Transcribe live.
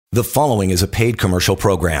The following is a paid commercial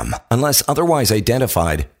program. Unless otherwise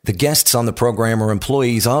identified, the guests on the program are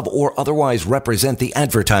employees of or otherwise represent the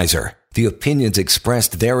advertiser. The opinions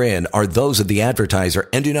expressed therein are those of the advertiser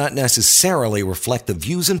and do not necessarily reflect the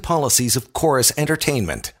views and policies of Chorus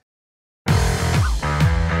Entertainment.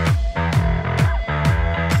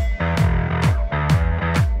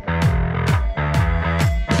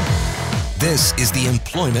 This is the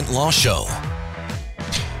Employment Law Show.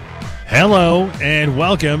 Hello and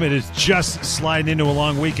welcome. It is just sliding into a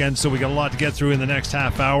long weekend, so we got a lot to get through in the next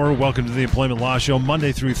half hour. Welcome to the Employment Law Show,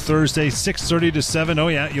 Monday through Thursday, 6:30 to 7. Oh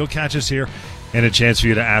yeah, you'll catch us here. And a chance for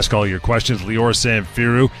you to ask all your questions. Lior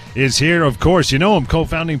Samfiru is here. Of course, you know him,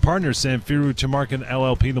 co-founding partner, Samfiru Tumarkin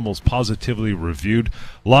LLP, the most positively reviewed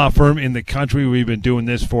law firm in the country. We've been doing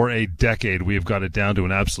this for a decade. We've got it down to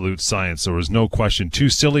an absolute science. There is no question too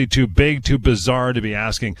silly, too big, too bizarre to be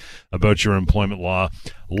asking about your employment law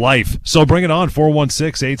life. So bring it on,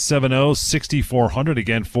 416-870-6400.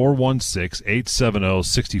 Again,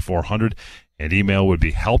 416-870-6400. And email would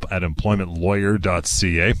be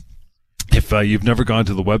help@employmentlawyer.ca. If you've never gone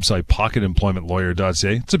to the website,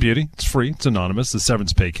 pocketemploymentlawyer.ca, it's a beauty. It's free. It's anonymous. The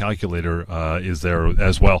severance pay calculator is there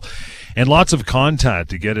as well. And lots of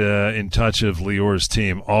contact to get in touch with Lior's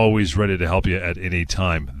team, always ready to help you at any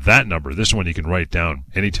time. That number, this one you can write down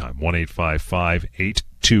anytime,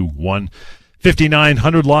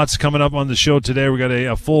 1-855-821-5900. Lots coming up on the show today. We got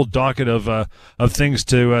a full docket of things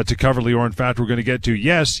to cover, Lior. In fact, we're going to get to,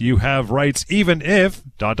 yes, you have rights even if ...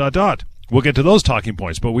 We'll get to those talking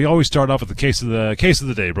points, but we always start off with the case of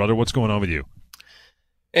the day, brother. What's going on with you?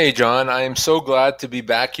 Hey, John. I am so glad to be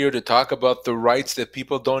back here to talk about the rights that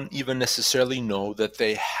people don't even necessarily know that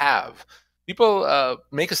they have. People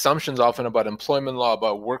make assumptions often about employment law,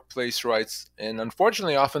 about workplace rights, and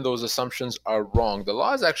unfortunately, often those assumptions are wrong. The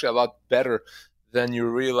law is actually a lot better than you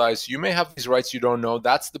realize. You may have these rights you don't know.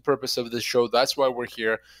 That's the purpose of this show. That's why we're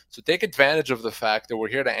here. So take advantage of the fact that we're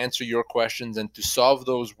here to answer your questions and to solve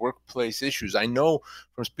those workplace issues. I know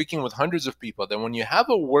from speaking with hundreds of people that when you have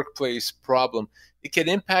a workplace problem, it can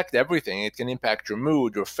impact everything. It can impact your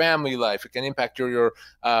mood, your family life. It can impact your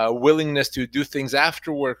willingness to do things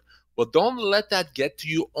after work. Well, don't let that get to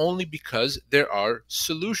you only because there are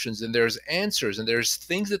solutions and there's answers and there's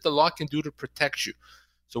things that the law can do to protect you.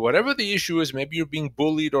 So whatever the issue is, maybe you're being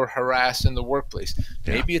bullied or harassed in the workplace.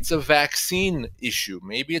 Maybe it's a vaccine issue.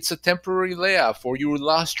 Maybe it's a temporary layoff, or you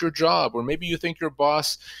lost your job, or maybe you think your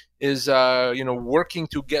boss is working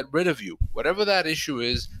to get rid of you. Whatever that issue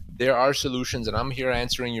is, there are solutions, and I'm here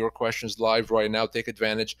answering your questions live right now. Take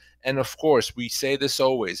advantage. And of course, we say this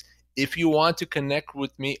always. If you want to connect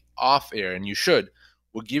with me off air, and you should,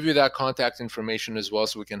 we'll give you that contact information as well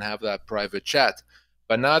so we can have that private chat.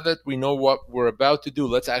 But now that we know what we're about to do,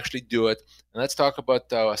 let's actually do it. And let's talk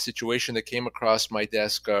about a situation that came across my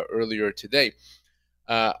desk earlier today.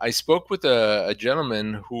 I spoke with a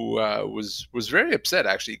gentleman who was very upset,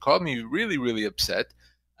 actually. He called me really, really upset.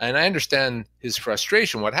 And I understand his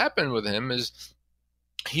frustration. What happened with him is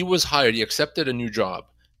he was hired. He accepted a new job.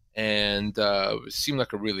 And it seemed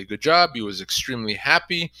like a really good job. He was extremely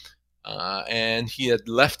happy. And he had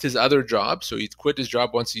left his other job. So he'd quit his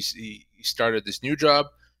job once he started this new job,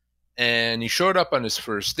 and he showed up on his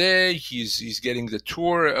first day. He's getting the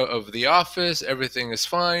tour of the office. Everything is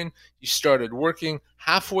fine. He started working.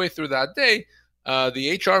 Halfway through that day,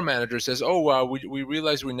 the HR manager says, we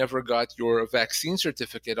realized we never got your vaccine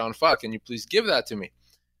certificate on file. Can you please give that to me?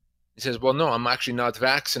 He says, well, no, I'm actually not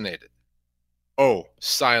vaccinated. Oh,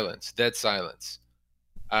 silence, dead silence.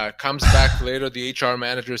 Comes back later, the HR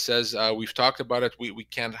manager says, we've talked about it, we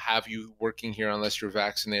can't have you working here unless you're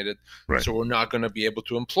vaccinated, right. So we're not going to be able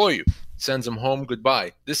to employ you. Sends him home,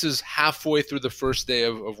 goodbye. This is halfway through the first day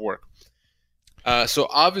of work. So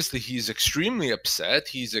obviously he's extremely upset,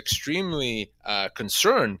 he's extremely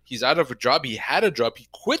concerned, he's out of a job, he had a job, he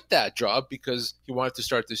quit that job because he wanted to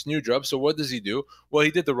start this new job. So what does he do? Well,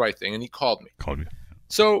 he did the right thing and he called me.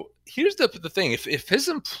 So here's the thing. If his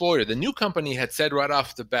employer, the new company, had said right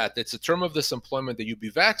off the bat, it's a term of this employment that you be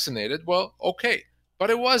vaccinated, well, okay. But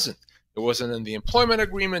it wasn't. It wasn't in the employment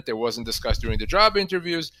agreement. It wasn't discussed during the job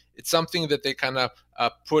interviews. It's something that they kind of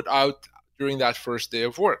put out during that first day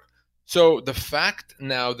of work. So the fact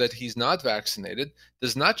now that he's not vaccinated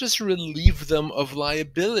does not just relieve them of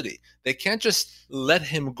liability. They can't just let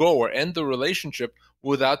him go or end the relationship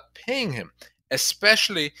without paying him,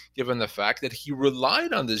 especially given the fact that he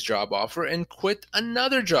relied on this job offer and quit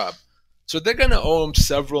another job. So they're going to owe him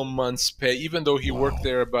several months' pay, even though he worked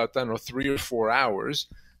there about, 3 or 4 hours,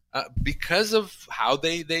 because of how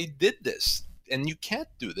they did this. And you can't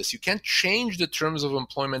do this. You can't change the terms of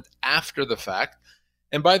employment after the fact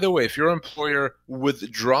And by the way, if your employer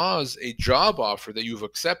withdraws a job offer that you've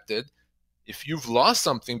accepted, if you've lost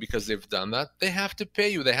something because they've done that, they have to pay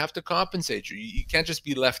you. They have to compensate you. You can't just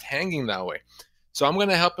be left hanging that way. So I'm going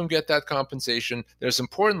to help them get that compensation. There's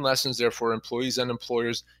important lessons there for employees and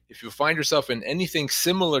employers. If you find yourself in anything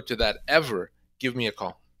similar to that ever, give me a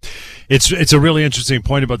call. It's a really interesting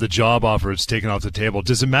point about the job offer it's taken off the table.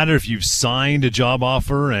 Does it matter if you've signed a job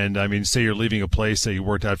offer and, I mean, say you're leaving a place that you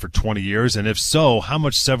worked at for 20 years, and if so, how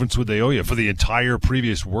much severance would they owe you? For the entire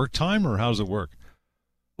previous work time, or how does it work?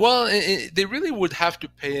 Well, they really would have to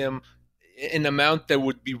pay him an amount that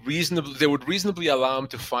would be reasonable. They would reasonably allow him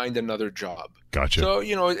to find another job. Gotcha. So,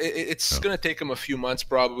 it's going to take him a few months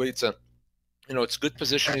probably. It's a good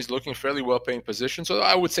position. He's looking fairly well-paying position. So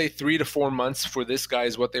I would say 3 to 4 months for this guy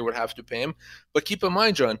is what they would have to pay him. But keep in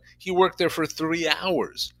mind, John, he worked there for 3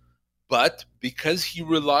 hours. But because he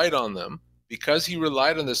relied on them, because he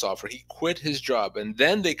relied on this offer, he quit his job. And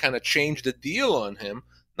then they kind of changed the deal on him.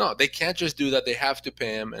 No, they can't just do that. They have to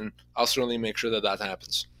pay him. And I'll certainly make sure that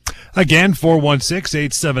happens. Again,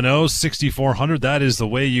 416-870-6400. That is the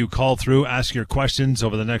way you call through, ask your questions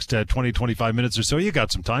over the next 20, 25 minutes or so. You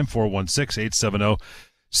got some time.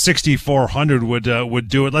 416-870-6400 would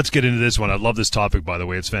do it. Let's get into this one. I love this topic, by the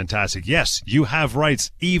way. It's fantastic. Yes, you have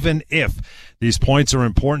rights, even if these points are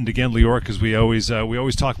important. Again, Lior, because we always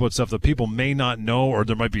talk about stuff that people may not know, or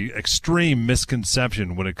there might be extreme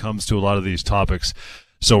misconception when it comes to a lot of these topics.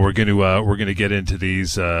 So we're going to get into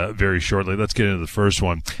these very shortly. Let's get into the first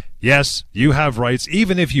one. Yes, you have rights,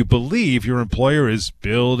 even if you believe your employer is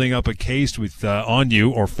building up a case with on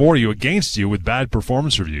you or for you against you with bad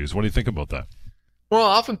performance reviews. What do you think about that? Well,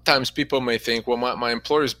 oftentimes people may think, well, my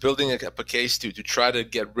employer is building up a case to try to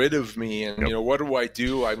get rid of me, and Yep. what do I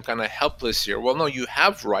do? I'm kind of helpless here. Well, no, you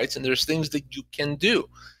have rights, and there's things that you can do.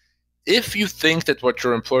 If you think that what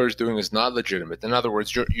your employer is doing is not legitimate, in other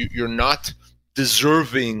words, you're not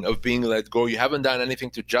deserving of being let go, you haven't done anything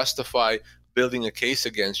to justify building a case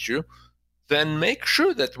against you, then make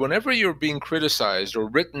sure that whenever you're being criticized or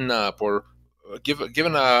written up or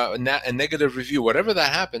given a negative review, whatever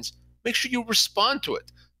that happens, make sure you respond to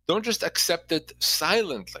it. Don't just accept it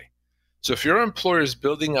silently. So if your employer is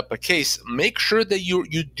building up a case, make sure that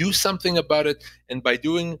you do something about it. And by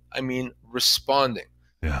doing, I mean responding.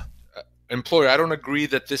 Yeah. Employer, I don't agree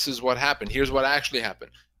that this is what happened. Here's what actually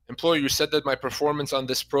happened. Employer, you said that my performance on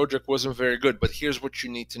this project wasn't very good, but here's what you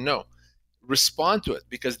need to know. Respond to it,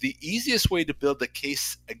 because the easiest way to build a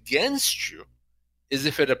case against you is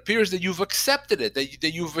if it appears that you've accepted it,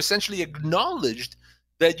 that you've essentially acknowledged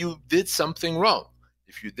that you did something wrong.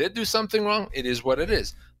 If you did do something wrong, it is what it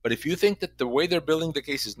is. But if you think that the way they're building the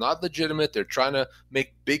case is not legitimate, they're trying to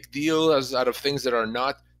make big deals out of things that are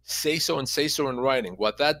not, say so and say so in writing.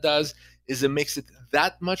 What that does is it makes it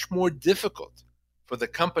that much more difficult for the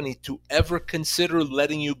company to ever consider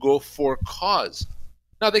letting you go for cause.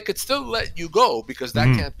 Now, they could still let you go because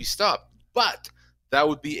that can't be stopped, but that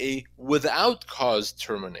would be a without cause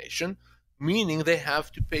termination, meaning they have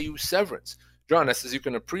to pay you severance. John, as you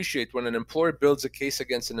can appreciate, when an employer builds a case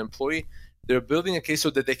against an employee, they're building a case so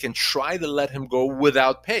that they can try to let him go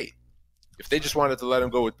without pay. If they just wanted to let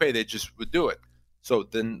him go with pay, they just would do it. So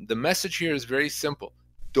then the message here is very simple.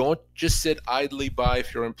 Don't just sit idly by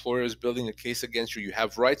if your employer is building a case against you. You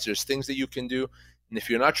have rights. There's things that you can do. And if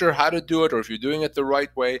you're not sure how to do it, or if you're doing it the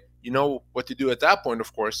right way, you know what to do at that point,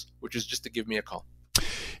 of course, which is just to give me a call.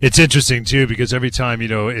 It's interesting, too, because every time,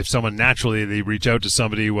 if someone naturally, they reach out to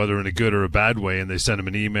somebody, whether in a good or a bad way, and they send them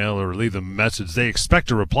an email or leave them a message, they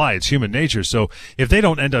expect a reply. It's human nature. So if they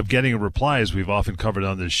don't end up getting a reply, as we've often covered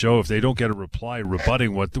on this show, if they don't get a reply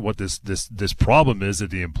rebutting what this problem is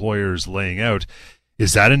that the employer is laying out,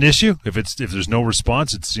 is that an issue? If there's no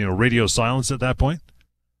response, it's radio silence at that point?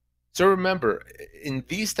 So remember, in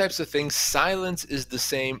these types of things, silence is the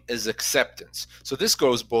same as acceptance. So this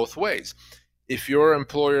goes both ways. If your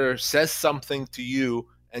employer says something to you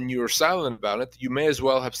and you're silent about it, you may as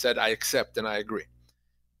well have said, I accept and I agree.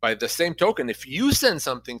 By the same token, if you send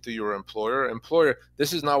something to your employer,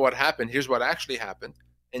 this is not what happened, here's what actually happened,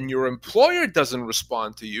 and your employer doesn't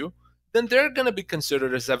respond to you, then they're going to be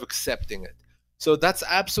considered as of accepting it. So that's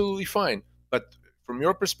absolutely fine. But from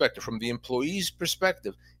your perspective, from the employee's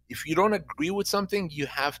perspective, if you don't agree with something, you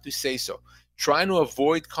have to say so. Trying to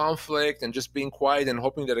avoid conflict and just being quiet and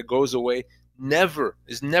hoping that it goes away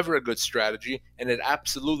is never a good strategy, and it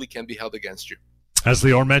absolutely can be held against you. As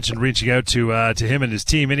Lior mentioned, reaching out to him and his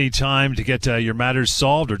team anytime to get your matters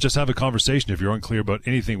solved or just have a conversation if you're unclear about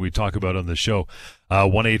anything we talk about on the show.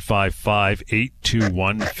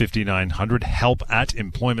 1-855-821-5900, help at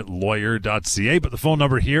employmentlawyer.ca. But the phone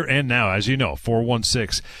number here and now, as you know,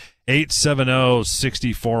 416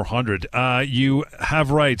 870-6400. You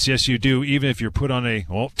have rights. Yes, you do, even if you're put on a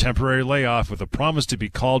temporary layoff with a promise to be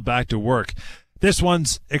called back to work. This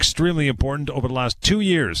one's extremely important over the last 2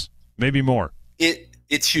 years, maybe more.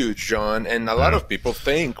 It's huge, John, and a lot of people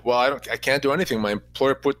think, well, I can't do anything. My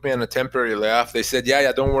employer put me on a temporary layoff. They said, yeah,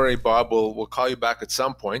 don't worry, Bob, we'll call you back at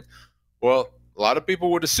some point. Well, a lot of people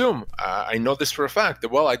would assume, I know this for a fact,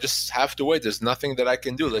 that, well, I just have to wait. There's nothing that I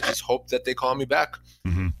can do. Let's just hope that they call me back.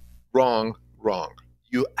 Mm-hmm. Wrong.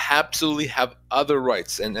 You absolutely have other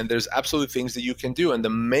rights, and there's absolutely things that you can do. And the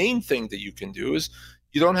main thing that you can do is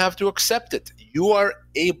you don't have to accept it. You are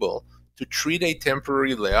able to treat a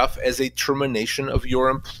temporary layoff as a termination of your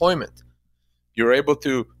employment. You're able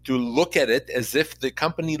to look at it as if the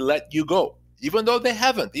company let you go, even though they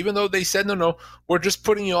haven't, even though they said, no, we're just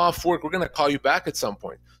putting you off work. We're going to call you back at some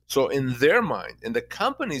point. So in their mind, in the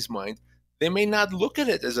company's mind, they may not look at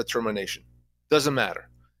it as a termination. Doesn't matter.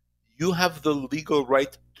 You have the legal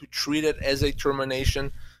right to treat it as a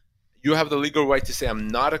termination. You have the legal right to say, I'm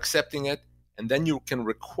not accepting it. And then you can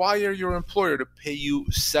require your employer to pay you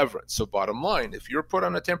severance. So bottom line, if you're put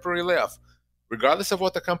on a temporary layoff, regardless of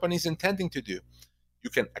what the company is intending to do, you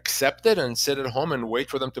can accept it and sit at home and wait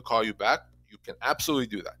for them to call you back. You can absolutely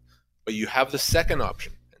do that. But you have the second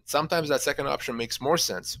option. And sometimes that second option makes more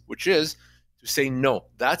sense, which is to say, no,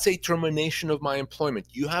 that's a termination of my employment.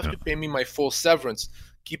 You have to pay me my full severance.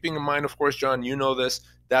 Keeping in mind, of course, John, you know this,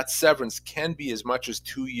 that severance can be as much as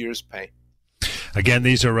 2 years' pay. Again,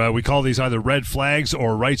 these are, we call these either red flags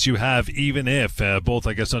or rights you have, even if, both,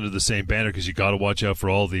 I guess, under the same banner, because you got to watch out for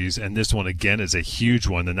all these. And this one, again, is a huge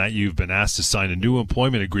one, and that you've been asked to sign a new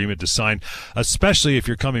employment agreement to sign, especially if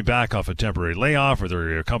you're coming back off a temporary layoff or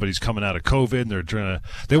your company's coming out of COVID and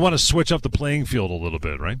they want to switch up the playing field a little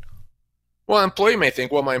bit, right? Well, an employee may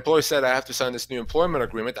think, well, my employer said I have to sign this new employment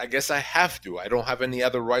agreement. I guess I have to. I don't have any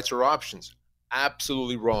other rights or options.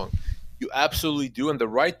 Absolutely wrong. You absolutely do. And the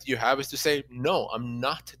right you have is to say, no, I'm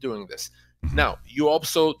not doing this. Now, you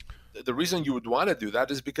also, the reason you would want to do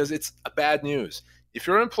that is because it's a bad news. If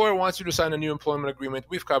your employer wants you to sign a new employment agreement,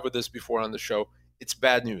 we've covered this before on the show, it's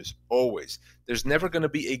bad news, always. There's never going to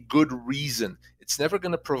be a good reason. It's never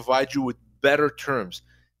going to provide you with better terms.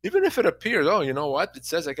 Even if it appears, oh, you know what? It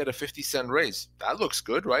says I get a 50-cent raise. That looks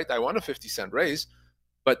good, right? I want a 50-cent raise.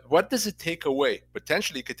 But what does it take away?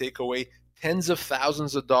 Potentially, it could take away tens of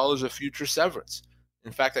thousands of dollars of future severance.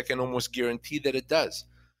 In fact, I can almost guarantee that it does.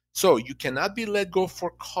 So you cannot be let go for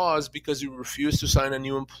cause because you refuse to sign a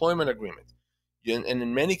new employment agreement. And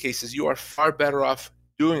in many cases, you are far better off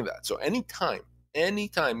doing that. So anytime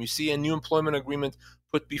you see a new employment agreement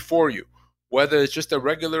put before you, whether it's just a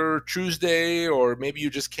regular Tuesday or maybe you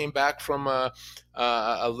just came back from a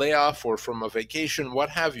layoff or from a vacation, what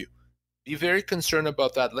have you, be very concerned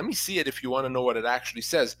about that. Let me see it if you want to know what it actually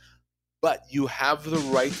says. But you have the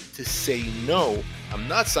right to say no. I'm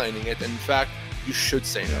not signing it. In fact, you should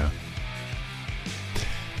say no.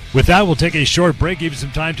 With that, we'll take a short break. Give you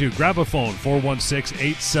some time to grab a phone,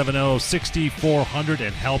 416-870-6400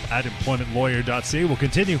 and help at employmentlawyer.ca. We'll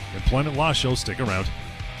continue. Employment Law Show. Stick around.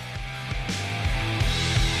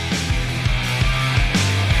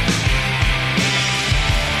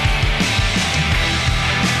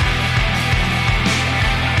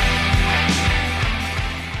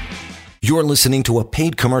 You're listening to a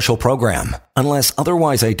paid commercial program. Unless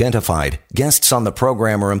otherwise identified, guests on the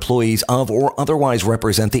program are employees of or otherwise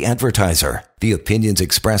represent the advertiser. The opinions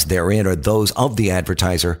expressed therein are those of the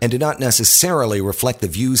advertiser and do not necessarily reflect the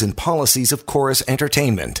views and policies of Chorus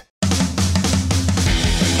Entertainment.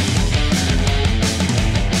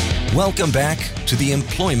 Welcome back to the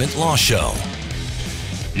Employment Law Show.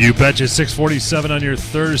 You betcha. 6:47 on your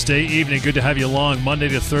Thursday evening. Good to have you along. Monday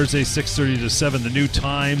to Thursday, 6:30 to 7. The new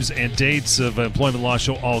times and dates of Employment Law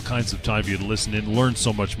Show. All kinds of time for you to listen in, learn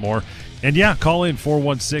so much more. And yeah, call in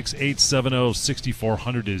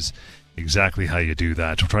 416-870-6400 is exactly how you do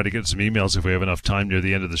that. We'll try to get some emails if we have enough time near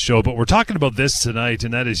the end of the show. But we're talking about this tonight,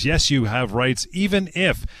 and that is, yes, you have rights, even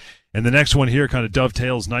if. And the next one here kind of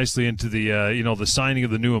dovetails nicely into the, the signing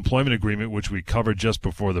of the new employment agreement, which we covered just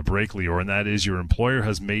before the break, Lior, and that is your employer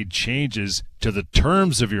has made changes to the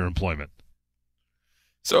terms of your employment.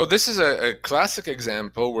 So this is a classic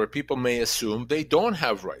example where people may assume they don't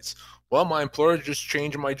have rights. Well, my employer just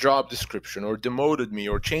changed my job description or demoted me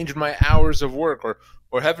or changed my hours of work or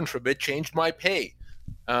heaven forbid, changed my pay.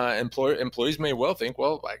 Employees may well think,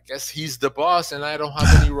 well, I guess he's the boss and I don't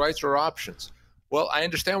have any rights or options. Well, I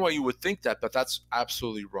understand why you would think that, but that's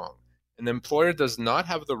absolutely wrong. An employer does not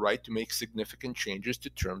have the right to make significant changes to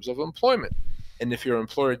terms of employment. And if your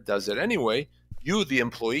employer does it anyway, you, the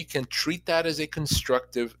employee, can treat that as a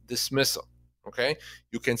constructive dismissal. Okay,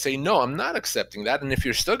 you can say, no, I'm not accepting that. And if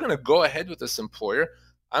you're still going to go ahead with this employer,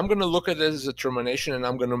 I'm going to look at it as a termination, and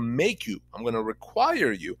I'm going to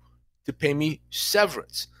require you to pay me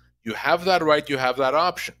severance. You have that right, you have that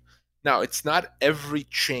option. Now, it's not every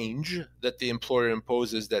change that the employer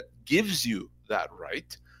imposes that gives you that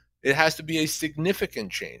right. It has to be a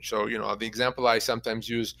significant change. So, the example I sometimes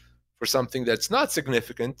use for something that's not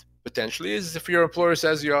significant, potentially, is if your employer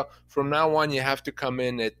says, from now on, you have to come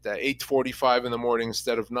in at 8:45 in the morning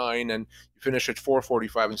instead of 9, and you finish at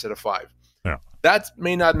 4:45 instead of 5. Yeah. That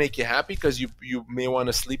may not make you happy because you may want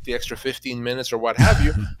to sleep the extra 15 minutes or what have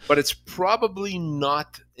you, but it's probably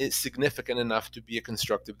not significant enough to be a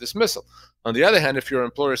constructive dismissal. On the other hand, if your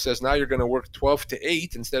employer says now you're going to work 12 to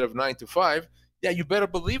 8 instead of 9 to 5, yeah, you better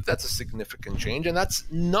believe that's a significant change, and that's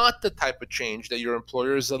not the type of change that your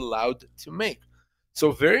employer is allowed to make.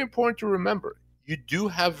 So very important to remember, you do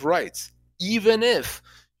have rights, even if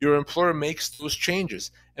your employer makes those changes.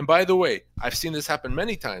 And by the way, I've seen this happen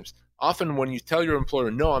many times. Often when you tell your employer,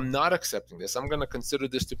 no, I'm not accepting this, I'm going to consider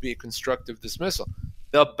this to be a constructive dismissal,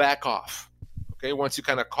 they'll back off. Okay, once you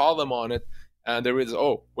kind of call them on it, and there is,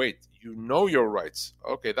 oh, wait, you know your rights.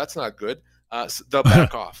 Okay, that's not good. So they'll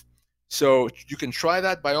back off. So you can try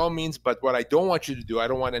that by all means, but what I don't want you to do, I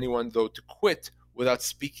don't want anyone, though, to quit without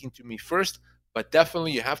speaking to me first, but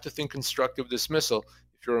definitely you have to think constructive dismissal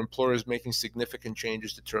if your employer is making significant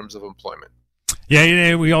changes to terms of employment.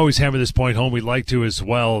 Yeah, we always hammer this point home. We like to as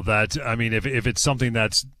well that, if it's something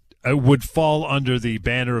that's would fall under the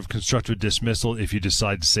banner of constructive dismissal if you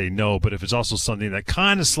decide to say no, but if it's also something that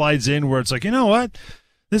kind of slides in where it's like, you know what,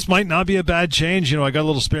 this might not be a bad change. I got a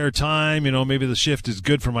little spare time. Maybe the shift is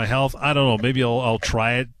good for my health. I don't know. Maybe I'll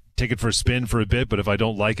try it, take it for a spin for a bit, but if I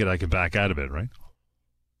don't like it, I can back out of it, right?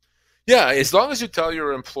 Yeah, as long as you tell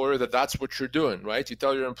your employer that that's what you're doing, right? You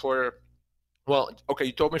tell your employer, well, okay,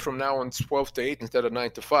 you told me from now on it's 12 to 8 instead of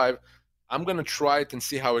 9 to 5. I'm going to try it and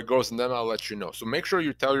see how it goes, and then I'll let you know. So make sure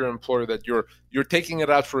you tell your employer that you're taking it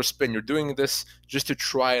out for a spin. You're doing this just to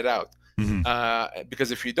try it out. Mm-hmm.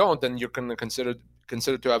 Because if you don't, then you're going to consider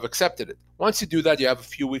to have accepted it. Once you do that, you have a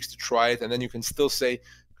few weeks to try it, and then you can still say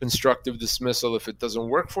constructive dismissal if it doesn't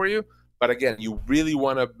work for you. But again, you really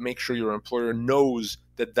want to make sure your employer knows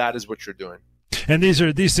that that is what you're doing. And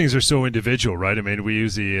these things are so individual, right? We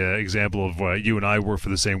use the example of you and I work for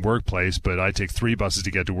the same workplace, but I take 3 buses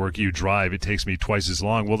to get to work. You drive; it takes me twice as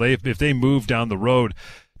long. Well, if they move down the road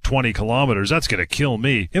 20 kilometers, that's going to kill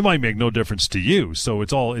me. It might make no difference to you. So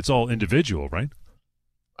it's all individual, right?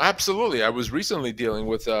 Absolutely. I was recently dealing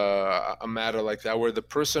with a matter like that where the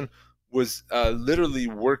person was literally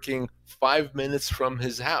working 5 minutes from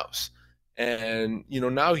his house, and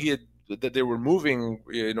now that they were moving,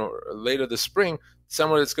 later this spring,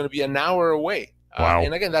 somewhere that's going to be an hour away. Wow.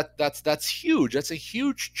 And again, that's huge. That's a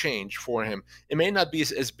huge change for him. It may not be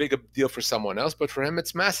as big a deal for someone else, but for him,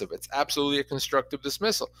 it's massive. It's absolutely a constructive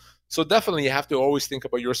dismissal. So definitely, you have to always think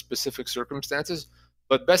about your specific circumstances.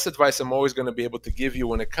 But best advice I'm always going to be able to give you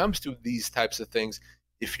when it comes to these types of things,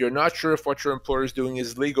 if you're not sure if what your employer is doing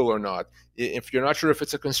is legal or not, if you're not sure if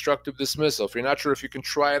it's a constructive dismissal, if you're not sure if you can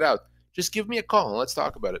try it out, just give me a call and let's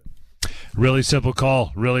talk about it. Really simple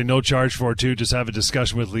call. Really no charge for it, too. Just have a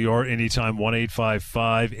discussion with Lior anytime,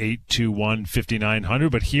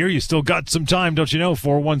 1-855-821-5900. But here, you still got some time, don't you know?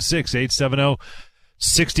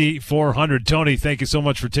 416-870-6400. Tony, thank you so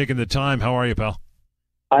much for taking the time. How are you, pal?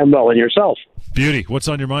 I'm well, and yourself? Beauty. What's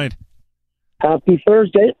on your mind? Happy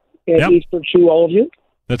Thursday, and Easter to all of you.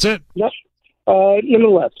 That's it. Yep.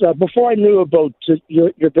 Nonetheless, before I knew about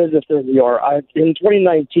your business there, Lior, in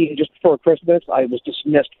 2019, just before Christmas, I was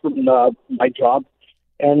dismissed from my job,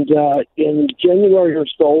 and in January or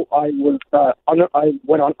so, I went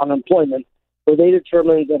on unemployment, where they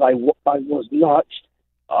determined that I was not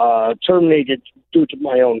terminated due to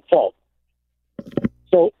my own fault.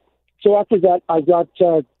 So after that, I got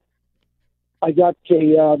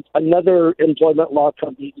another employment law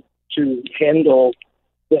company to handle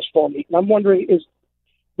this for me. And I'm wondering,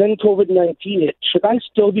 then COVID-19, should I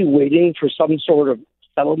still be waiting for some sort of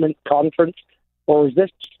settlement conference, or is this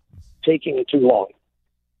taking too long?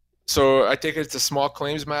 So I take it it's a small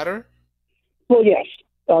claims matter? Well, yes.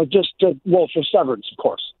 For severance, of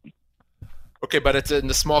course. Okay, but it's in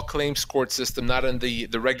the small claims court system, not in the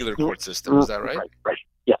regular court system. Is that right? Right.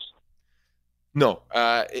 Yes. No,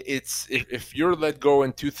 it's if you're let go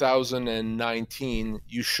in 2019,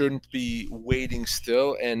 you shouldn't be waiting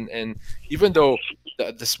still. And even though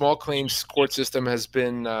the small claims court system has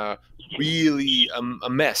been really a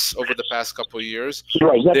mess over the past couple of years,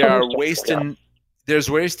 right, they are there's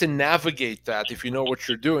ways to navigate that if you know what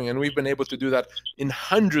you're doing. And we've been able to do that in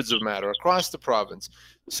hundreds of matters across the province.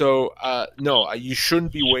 So, no, you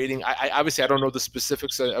shouldn't be waiting. Obviously, I don't know the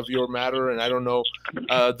specifics of your matter, and I don't know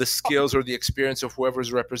the skills or the experience of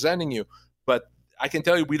whoever's representing you. But I can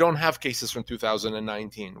tell you we don't have cases from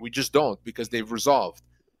 2019. We just don't, because they've resolved.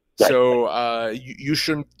 Right. So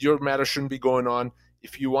your matter shouldn't be going on.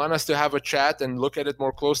 If you want us to have a chat and look at it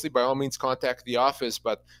more closely, by all means, contact the office.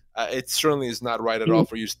 But it certainly is not right at all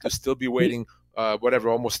for you to still be waiting,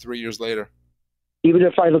 almost 3 years later. Even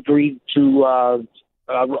if I've agreed to a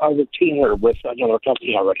retainer with another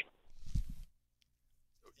company already.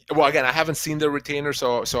 Well, again, I haven't seen the retainer,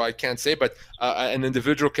 so I can't say. But an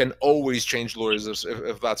individual can always change lawyers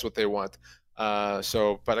if that's what they want.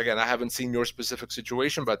 But again, I haven't seen your specific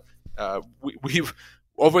situation. But we've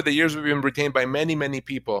over the years we've been retained by many, many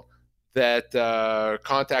people that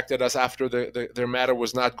contacted us after their matter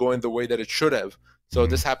was not going the way that it should have. So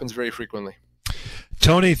this happens very frequently.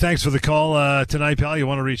 Tony, thanks for the call tonight, pal. You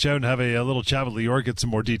want to reach out and have a little chat with Lior, get some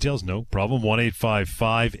more details? No problem.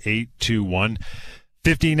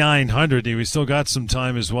 1-855-821-5900. We still got some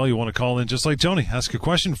time as well. You want to call in just like Tony. Ask a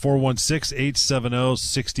question,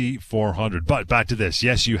 416-870-6400. But back to this.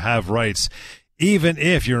 Yes, you have rights, even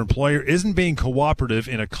if your employer isn't being cooperative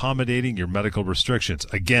in accommodating your medical restrictions.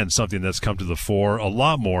 Again, something that's come to the fore a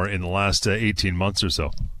lot more in the last 18 months or so.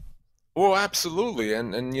 Oh, absolutely.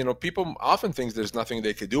 And people often think there's nothing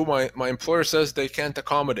they could do. My employer says they can't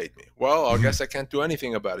accommodate me. Well, I guess I can't do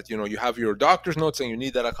anything about it. You have your doctor's note saying you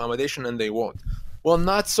need that accommodation, and they won't. Well,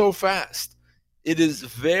 not so fast. It is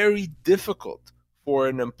very difficult for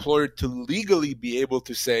an employer to legally be able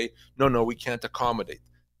to say, no, we can't accommodate.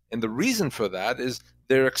 And the reason for that is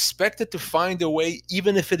they're expected to find a way,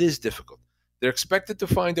 even if it is difficult. They're expected to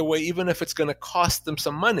find a way, even if it's going to cost them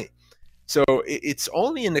some money. So it's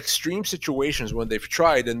only in extreme situations when they've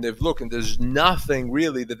tried and they've looked and there's nothing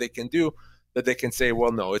really that they can do that they can say,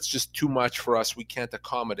 well, no, it's just too much for us. We can't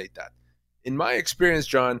accommodate that. In my experience,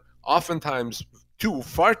 John, oftentimes,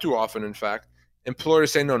 far too often, in fact,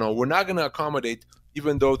 employers say, no, we're not going to accommodate,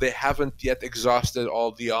 even though they haven't yet exhausted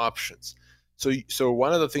all the options. So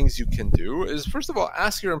one of the things you can do is, first of all,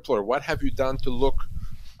 ask your employer, what have you done to look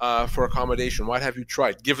for accommodation? What have you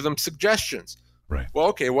tried? Give them suggestions. Right. Well,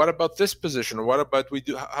 okay, what about this position? Or how about we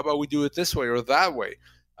do it this way or that way?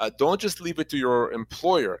 Don't just leave it to your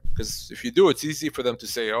employer, because if you do, it's easy for them to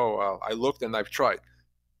say, oh, well, I looked and I've tried.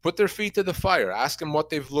 Put their feet to the fire. Ask them what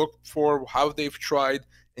they've looked for, how they've tried,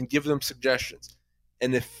 and give them suggestions.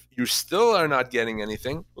 And if you still are not getting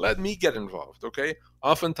anything, let me get involved, okay?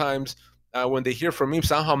 Oftentimes, when they hear from me,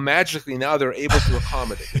 somehow magically now they're able to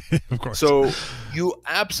accommodate. Of course. So you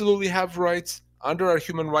absolutely have rights. Under our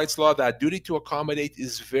human rights law, that duty to accommodate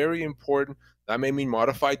is very important. That may mean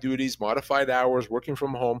modified duties, modified hours, working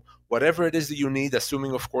from home, whatever it is that you need,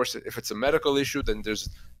 assuming, of course, if it's a medical issue, then there's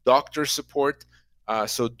doctor support.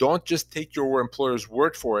 So don't just take your employer's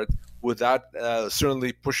word for it without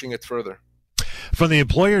certainly pushing it further. From the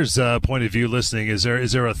employer's point of view, listening, is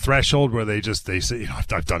there a threshold where they say,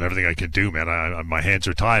 I've done everything I can do, man. My hands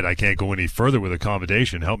are tied. I can't go any further with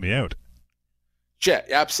accommodation. Help me out. Yeah,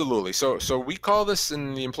 absolutely. So we call this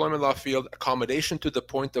in the employment law field accommodation to the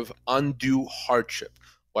point of undue hardship.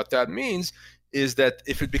 What that means is that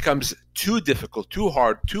if it becomes too difficult, too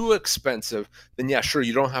hard, too expensive, then yeah, sure,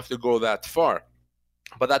 you don't have to go that far.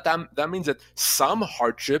 But that means that some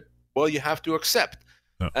hardship, well, you have to accept.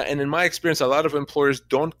 Yeah. And in my experience, a lot of employers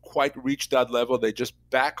don't quite reach that level. They just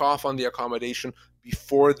back off on the accommodation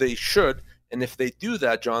before they should. And if they do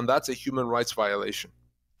that, John, that's a human rights violation.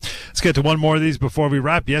 Let's get to one more of these before we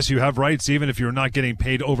wrap. Yes, you have rights even if you're not getting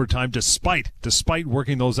paid overtime despite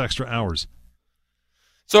working those extra hours.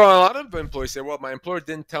 So a lot of employees say, well, my employer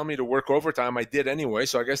didn't tell me to work overtime. I did anyway,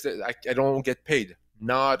 so I guess that I don't get paid.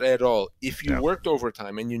 Not at all. If you worked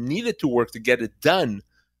overtime and you needed to work to get it done,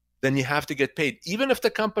 then you have to get paid, even if the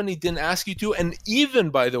company didn't ask you to, and even,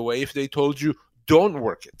 by the way, if they told you don't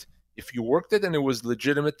work it. If you worked it and it was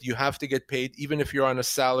legitimate, you have to get paid, even if you're on a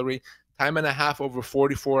salary. Time and a half over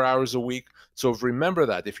 44 hours a week. So remember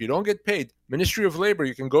that. If you don't get paid, Ministry of Labor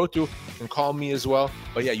you can go to and call me as well.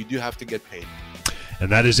 But yeah, you do have to get paid.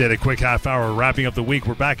 And that is it. A quick half hour wrapping up the week.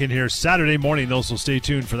 We're back in here Saturday morning, though, so stay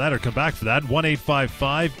tuned for that or come back for that.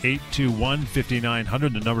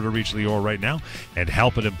 1-855-821-5900, the number to reach Lior right now, and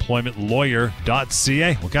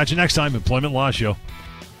help@employmentlawyer.ca. We'll catch you next time, Employment Law Show.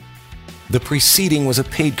 The preceding was a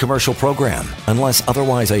paid commercial program. Unless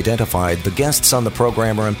otherwise identified, the guests on the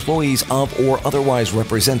program are employees of or otherwise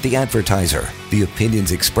represent the advertiser. The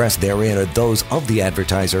opinions expressed therein are those of the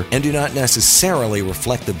advertiser and do not necessarily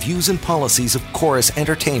reflect the views and policies of Chorus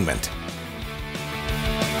Entertainment.